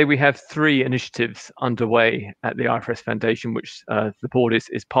 I would say we have 3 initiatives underway at the IFRS Foundation, which the board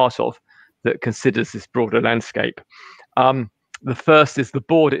is part of, that considers this broader landscape. The first is the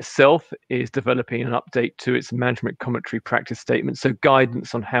board itself is developing an update to its management commentary practice statement, so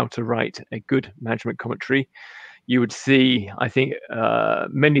guidance on how to write a good management commentary. You would see, I think,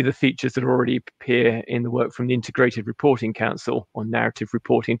 many of the features that already appear in the work from the Integrated Reporting Council on narrative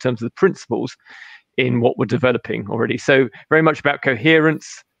reporting in terms of the principles in what we're developing already. So very much about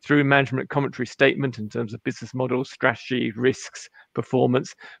coherence through management commentary statement in terms of business models, strategy, risks,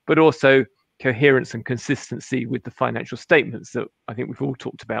 performance, but also coherence and consistency with the financial statements that I think we've all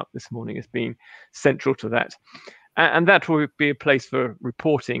talked about this morning as being central to that. And that will be a place for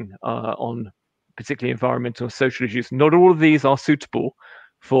reporting on particularly environmental and social issues. Not all of these are suitable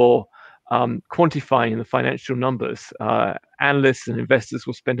for quantifying the financial numbers. Analysts and investors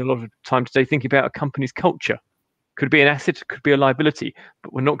will spend a lot of time today thinking about a company's culture. Could be an asset, could be a liability,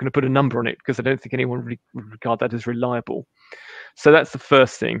 but we're not going to put a number on it because I don't think anyone really would regard that as reliable. So that's the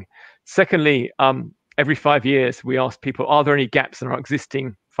first thing. Secondly, every 5 years, we ask people, are there any gaps in our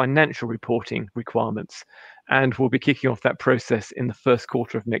existing financial reporting requirements? And we'll be kicking off that process in the first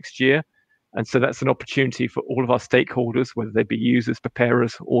quarter of next year. And so that's an opportunity for all of our stakeholders, whether they be users,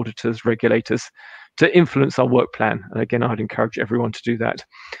 preparers, auditors, regulators, to influence our work plan. And again, I'd encourage everyone to do that.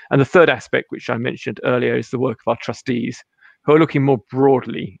 And the third aspect, which I mentioned earlier, is the work of our trustees, who are looking more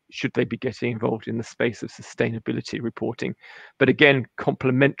broadly, should they be getting involved in the space of sustainability reporting. But again,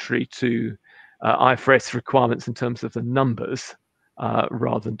 complementary to IFRS requirements in terms of the numbers,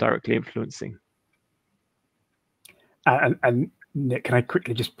 rather than directly influencing. And Nick, can I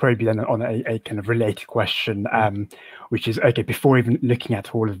quickly just probe you then on a kind of related question, which is, okay, before even looking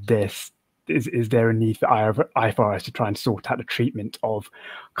at all of this, is there a need for IFRS to try and sort out the treatment of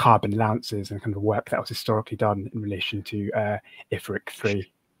carbon allowances and kind of work that was historically done in relation to IFRIC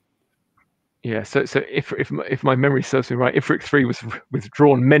 3? Yeah, so if my memory serves me right, IFRIC 3 was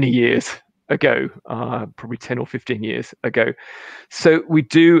withdrawn many years ago, probably 10 or 15 years ago. So we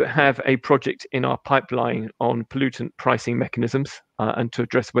do have a project in our pipeline on pollutant pricing mechanisms and to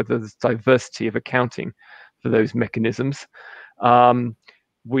address whether there's diversity of accounting for those mechanisms.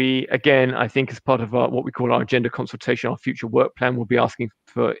 We, again, I think as part of what we call our agenda consultation, our future work plan, we'll be asking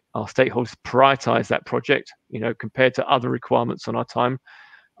for our stakeholders to prioritize that project, compared to other requirements on our time.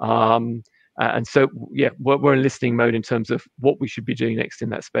 And so, yeah, we're in listening mode in terms of what we should be doing next in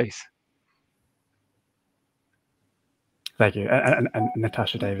that space. Thank you. And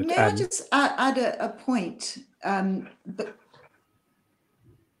Natasha, David. May I just add a point?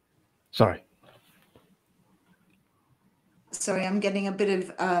 Sorry, I'm getting a bit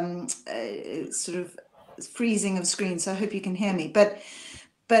of sort of freezing of screen, so I hope you can hear me. But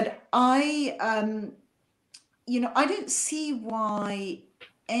I, I don't see why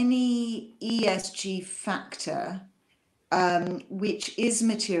any ESG factor, which is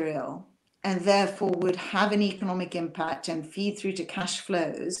material and therefore would have an economic impact and feed through to cash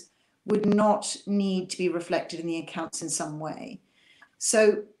flows, would not need to be reflected in the accounts in some way.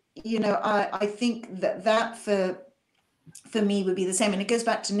 So, I think that for me would be the same. And it goes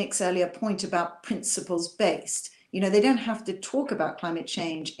back to Nick's earlier point about principles based. They don't have to talk about climate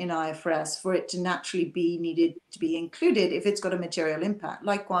change in IFRS for it to naturally be needed to be included if it's got a material impact.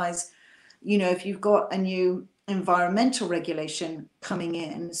 Likewise, if you've got a new environmental regulation coming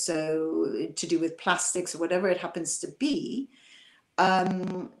in, so to do with plastics or whatever it happens to be,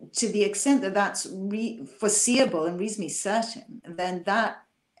 to the extent that that's foreseeable and reasonably certain, then that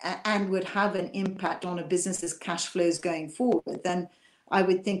and would have an impact on a business's cash flows going forward, then I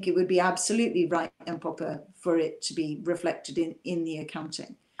would think it would be absolutely right and proper for it to be reflected in the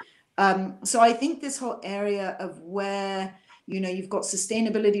accounting. So I think this whole area of where, you've got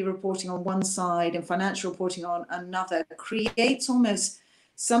sustainability reporting on one side and financial reporting on another creates almost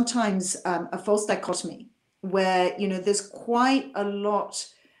sometimes a false dichotomy where, there's quite a lot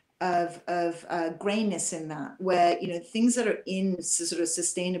of grayness in that, where things that are in sort of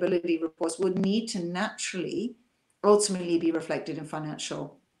sustainability reports would need to naturally ultimately be reflected in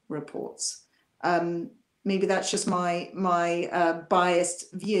financial reports. Maybe that's just my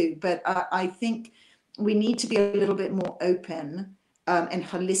biased view, but I think we need to be a little bit more open and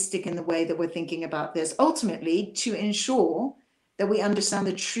holistic in the way that we're thinking about this, ultimately to ensure that we understand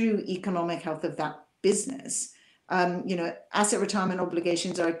the true economic health of that business. You know, asset retirement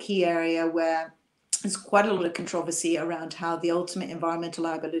obligations are a key area where there's quite a lot of controversy around how the ultimate environmental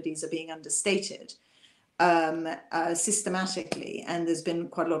liabilities are being understated systematically, and there's been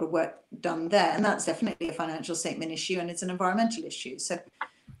quite a lot of work done there, and that's definitely a financial statement issue, and it's an environmental issue. So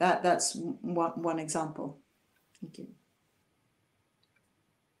that's one example. Thank you.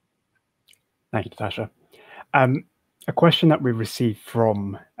 Thank you, Natasha. A question that we received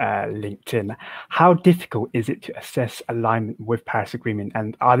from LinkedIn: how difficult is it to assess alignment with Paris Agreement,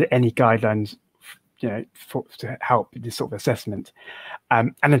 and are there any guidelines, you know, to help this sort of assessment?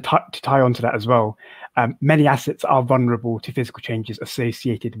 And then to tie on to that as well, many assets are vulnerable to physical changes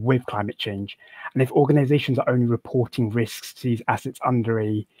associated with climate change. And if organizations are only reporting risks to these assets under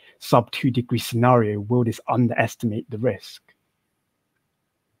a sub 2-degree scenario, will this underestimate the risk?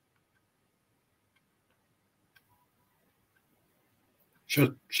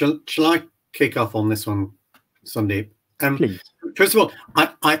 Shall I kick off on this one, Sundip? Please. First of all,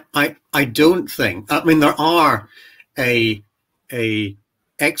 I don't think, I mean, there are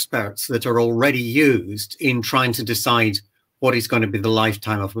experts that are already used in trying to decide what is going to be the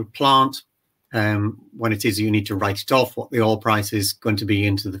lifetime of a plant, when it is you need to write it off, what the oil price is going to be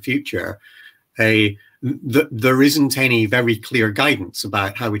into the future. There isn't any very clear guidance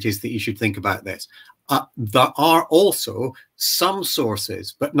about how it is that you should think about this. There are also some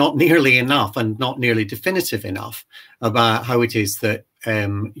sources, but not nearly enough and not nearly definitive enough about how it is that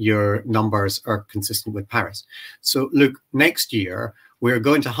your numbers are consistent with Paris. So look, next year, we're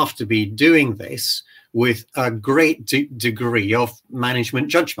going to have to be doing this with a great degree of management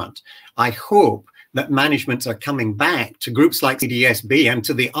judgment. I hope that managements are coming back to groups like CDSB and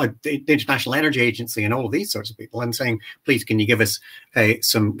to the International Energy Agency and all of these sorts of people and saying, please, can you give us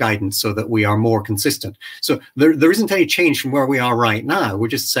some guidance so that we are more consistent? So there isn't any change from where we are right now. We're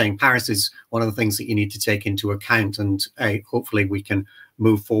just saying Paris is one of the things that you need to take into account, and hopefully we can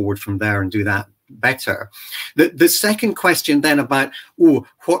move forward from there and do that better. The second question then about,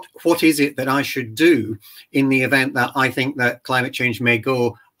 what is it that I should do in the event that I think that climate change may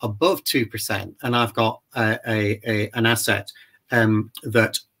go above 2%, and I've got an asset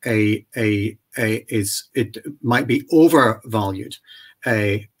that it might be overvalued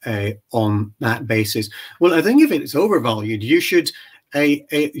on that basis. Well, I think if it's overvalued, you should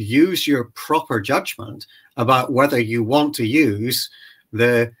use your proper judgment about whether you want to use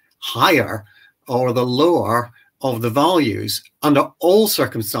the higher or the lower of the values. Under all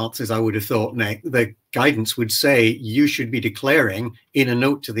circumstances, I would have thought, Nick, the guidance would say you should be declaring in a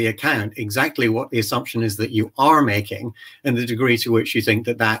note to the account exactly what the assumption is that you are making and the degree to which you think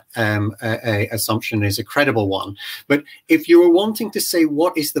that that assumption is a credible one. But if you were wanting to say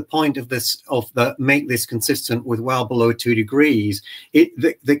what is the point of this, make this consistent with well below 2 degrees,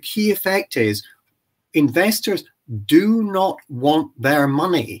 the key effect is investors do not want their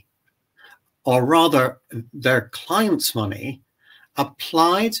money, or rather their clients' money,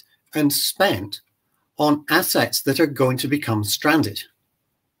 applied and spent on assets that are going to become stranded.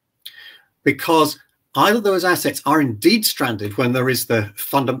 Because either those assets are indeed stranded when there is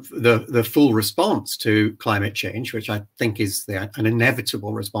the full response to climate change, which I think is an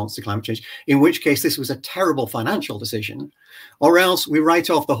inevitable response to climate change, in which case this was a terrible financial decision, or else we write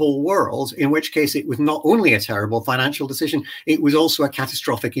off the whole world, in which case it was not only a terrible financial decision, it was also a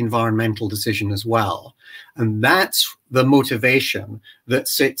catastrophic environmental decision as well. And that's the motivation that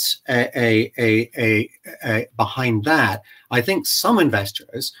sits behind that. I think some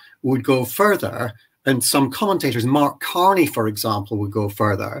investors would go further, and some commentators, Mark Carney, for example, would go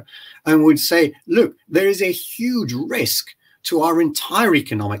further and would say, look, there is a huge risk to our entire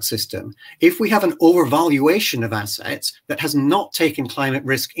economic system if we have an overvaluation of assets that has not taken climate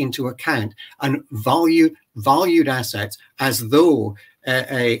risk into account and valued assets as though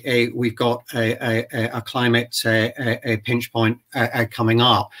we've got a climate pinch point coming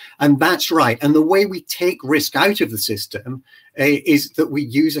up. And that's right. And the way we take risk out of the system is that we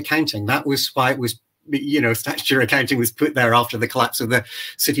use accounting. That was why it was, you know, statutory accounting was put there after the collapse of the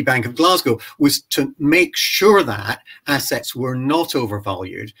City Bank of Glasgow, was to make sure that assets were not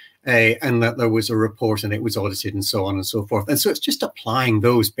overvalued and that there was a report and it was audited and so on and so forth. And so it's just applying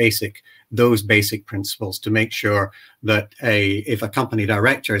those basic principles to make sure that if a company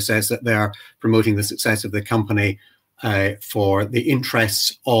director says that they're promoting the success of the company for the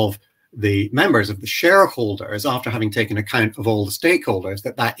interests of the members, of the shareholders, after having taken account of all the stakeholders,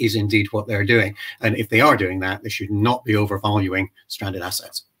 that is indeed what they're doing. And if they are doing that, they should not be overvaluing stranded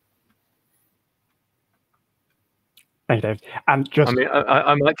assets. Thank you, David. And just, I mean,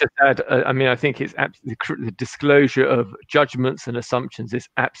 I might just add, I mean, I think it's absolutely the disclosure of judgments and assumptions is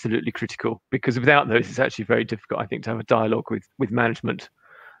absolutely critical, because without those, it's actually very difficult, I think, to have a dialogue with management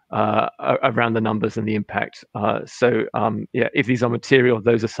around the numbers and the impact. Yeah, if these are material,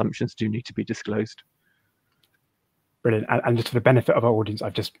 those assumptions do need to be disclosed. Brilliant. And just for the benefit of our audience,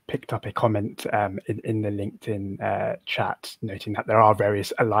 I've just picked up a comment in the LinkedIn chat noting that there are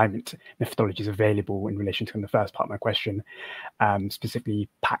various alignment methodologies available in relation to the first part of my question, specifically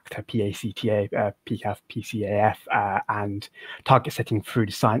PACTA, PACTA, PCAF, PCAF, and target setting through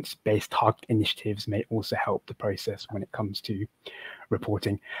the science-based target initiatives may also help the process when it comes to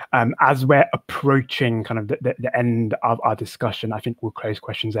reporting. As we're approaching kind of the end of our discussion, I think we'll close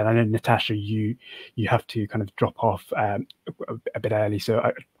questions. And I know, Natasha, you have to kind of drop off a bit early,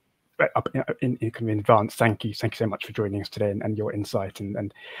 so in advance, thank you so much for joining us today and your insight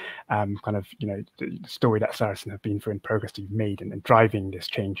and kind of, you know, the story that Sarasin have been through and progress that you've made and driving this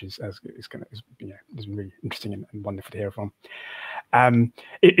change is really interesting and wonderful to hear from.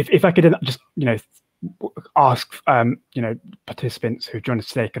 If I could just, you know, ask you know, participants who joined us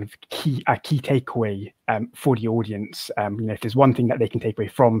today kind of a key takeaway for the audience. You know, if there's one thing that they can take away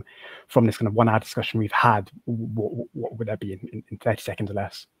from this kind of 1 hour discussion we've had, what would that be in 30 seconds or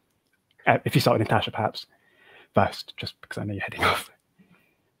less? If you start with Natasha, perhaps first, just because I know you're heading off.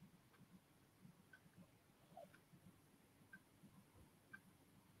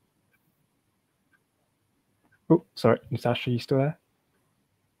 Oh, sorry, Natasha, are you still there?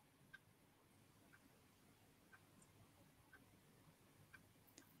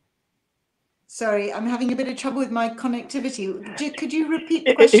 Sorry, I'm having a bit of trouble with my connectivity. Could you repeat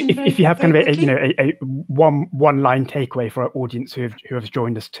the question? If you have kind of a one line takeaway for our audience who have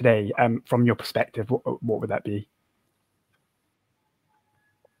joined us today, from your perspective, what would that be?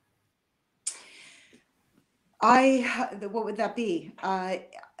 What would that be?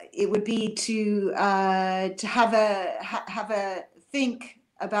 It would be to have a think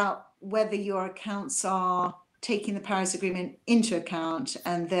about whether your accounts are taking the Paris Agreement into account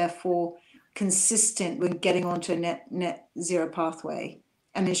and therefore consistent with getting onto a net zero pathway,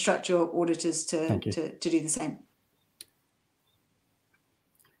 and instruct your auditors to do the same.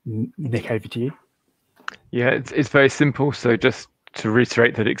 Nick, over to you. Yeah, it's very simple. So just to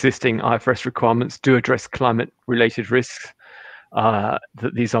reiterate that existing IFRS requirements do address climate-related risks, that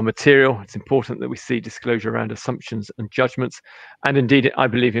these are material. It's important that we see disclosure around assumptions and judgments. And indeed, I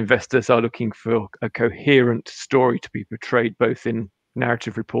believe investors are looking for a coherent story to be portrayed both in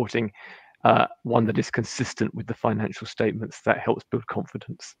narrative reporting, one that is consistent with the financial statements. That helps build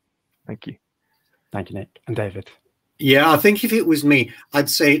confidence. Thank you. Thank you, Nick. And David? Yeah, I think if it was me, I'd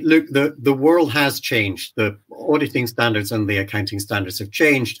say, look, the world has changed. The auditing standards and the accounting standards have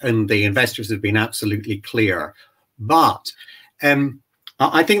changed, and the investors have been absolutely clear. But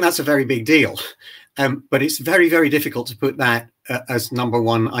I think that's a very big deal. But it's very, very difficult to put that as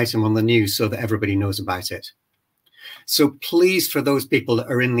 #1 item on the news so that everybody knows about it. So please, for those people that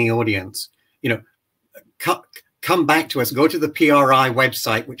are in the audience, you know, come back to us. Go to the PRI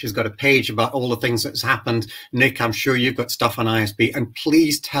website, which has got a page about all the things that's happened. Nick, I'm sure you've got stuff on ISB, and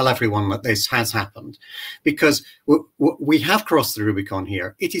please tell everyone that this has happened, because we have crossed the Rubicon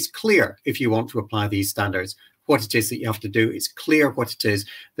here. It is clear, if you want to apply these standards, what it is that you have to do. It's clear what it is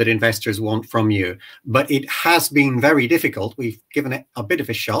that investors want from you, but it has been very difficult. We've given it a bit of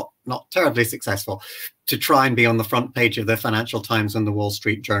a shot, not terribly successful, to try and be on the front page of the Financial Times and the Wall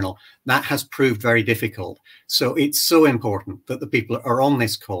Street Journal. That has proved very difficult. So it's so important that the people are on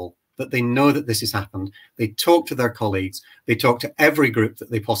this call, that they know that this has happened. They talk to their colleagues. They talk to every group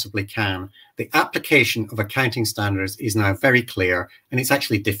that they possibly can. The application of accounting standards is now very clear, and it's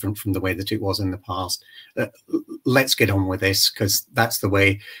actually different from the way that it was in the past. Let's get on with this, because that's the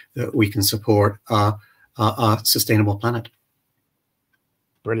way that we can support a sustainable planet.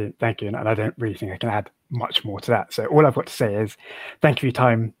 Brilliant. Thank you. And I don't really think I can add much more to that. So all I've got to say is thank you for your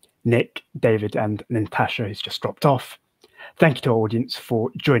time, Nick, David, and Natasha, who's just dropped off. Thank you to our audience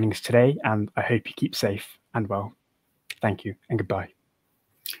for joining us today, and I hope you keep safe and well. Thank you and goodbye.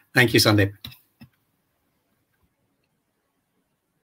 Thank you, Sundip.